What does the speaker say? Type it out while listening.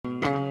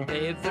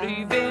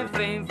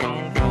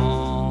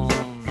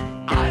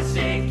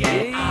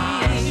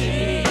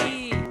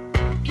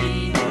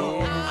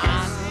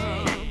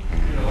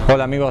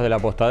Hola amigos del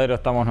Apostadero,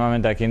 estamos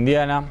nuevamente aquí en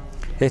Diana.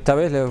 Esta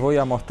vez les voy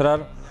a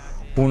mostrar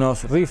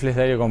unos rifles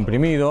de aire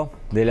comprimido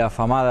de la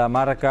afamada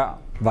marca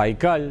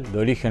Baikal, de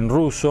origen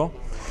ruso.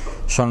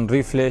 Son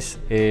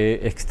rifles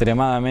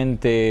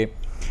extremadamente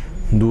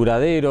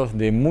duraderos,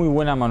 de muy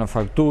buena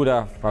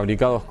manufactura,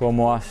 fabricados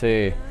como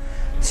hace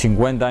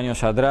 50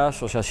 años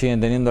atrás, o sea, siguen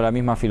teniendo la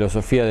misma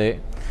filosofía de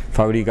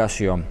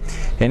fabricación.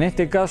 En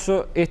este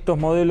caso, estos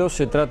modelos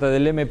se trata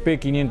del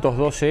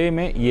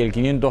MP512M y el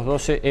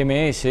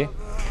 512MS,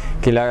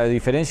 que la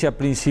diferencia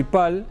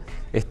principal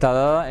está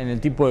dada en el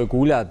tipo de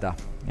culata.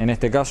 En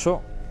este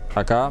caso,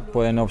 acá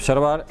pueden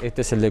observar,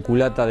 este es el de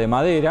culata de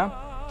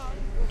madera,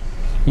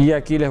 y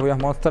aquí les voy a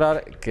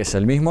mostrar que es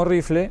el mismo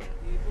rifle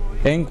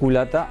en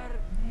culata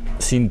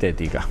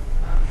sintética.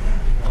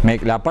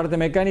 La parte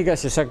mecánica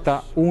es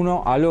exacta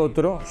uno al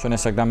otro, son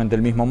exactamente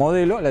el mismo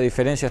modelo, la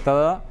diferencia está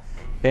dada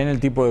en el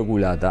tipo de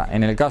culata.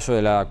 En el caso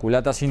de la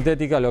culata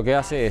sintética, lo que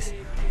hace es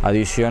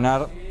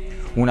adicionar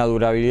una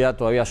durabilidad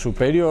todavía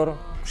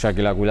superior, ya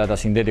que la culata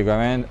sintética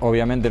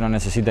obviamente no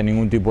necesita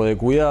ningún tipo de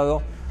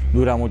cuidado,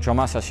 dura mucho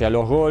más hacia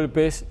los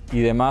golpes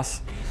y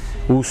demás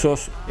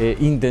usos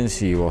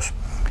intensivos.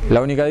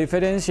 La única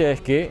diferencia es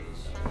que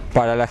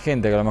para la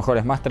gente que a lo mejor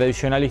es más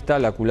tradicionalista,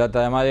 la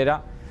culata de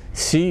madera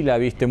sí la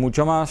viste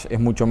mucho más, es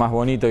mucho más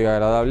bonito y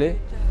agradable,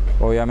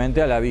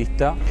 obviamente, a la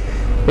vista.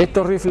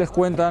 Estos rifles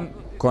cuentan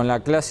con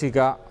la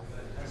clásica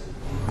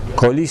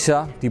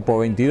colisa tipo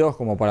 22,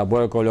 como para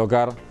poder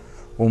colocar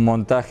un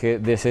montaje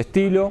de ese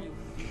estilo.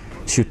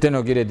 Si usted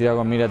no quiere tirar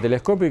con mira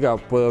telescópica,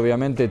 puede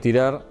obviamente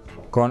tirar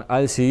con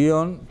alza y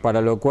guión,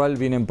 para lo cual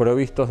vienen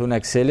provistos de una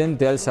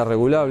excelente alza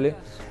regulable,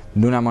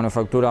 de una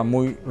manufactura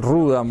muy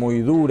ruda, muy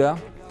dura,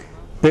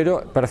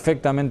 pero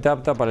perfectamente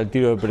apta para el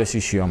tiro de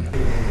precisión.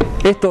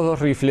 Estos dos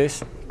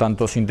rifles,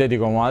 tanto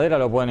sintético como madera,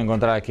 lo pueden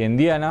encontrar aquí en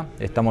Diana.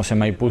 Estamos en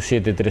Maipú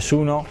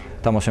 731,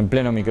 estamos en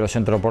pleno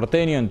microcentro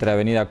porteño, entre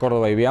Avenida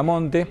Córdoba y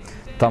Viamonte.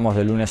 Estamos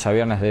de lunes a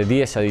viernes de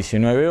 10 a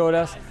 19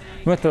 horas.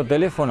 Nuestro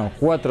teléfono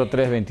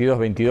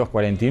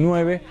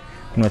 4322-2249.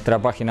 Nuestra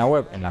página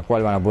web, en la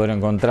cual van a poder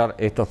encontrar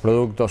estos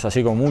productos,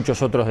 así como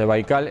muchos otros de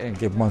Baikal, en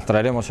que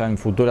mostraremos en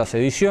futuras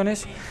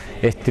ediciones,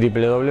 es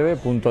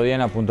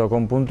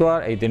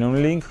www.diana.com.ar. Ahí tiene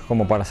un link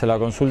como para hacer la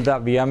consulta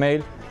vía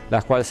mail,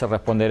 las cuales se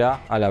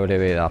responderá a la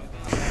brevedad.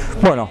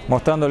 Bueno,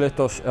 mostrándole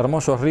estos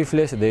hermosos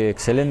rifles de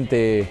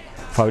excelente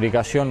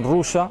fabricación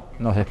rusa,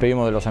 nos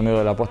despedimos de los amigos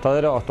del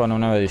Apostadero hasta una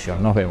nueva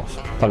edición. Nos vemos.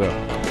 Hasta luego.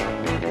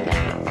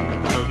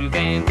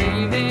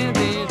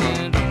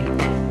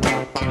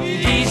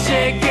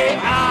 Dice que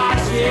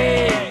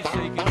hace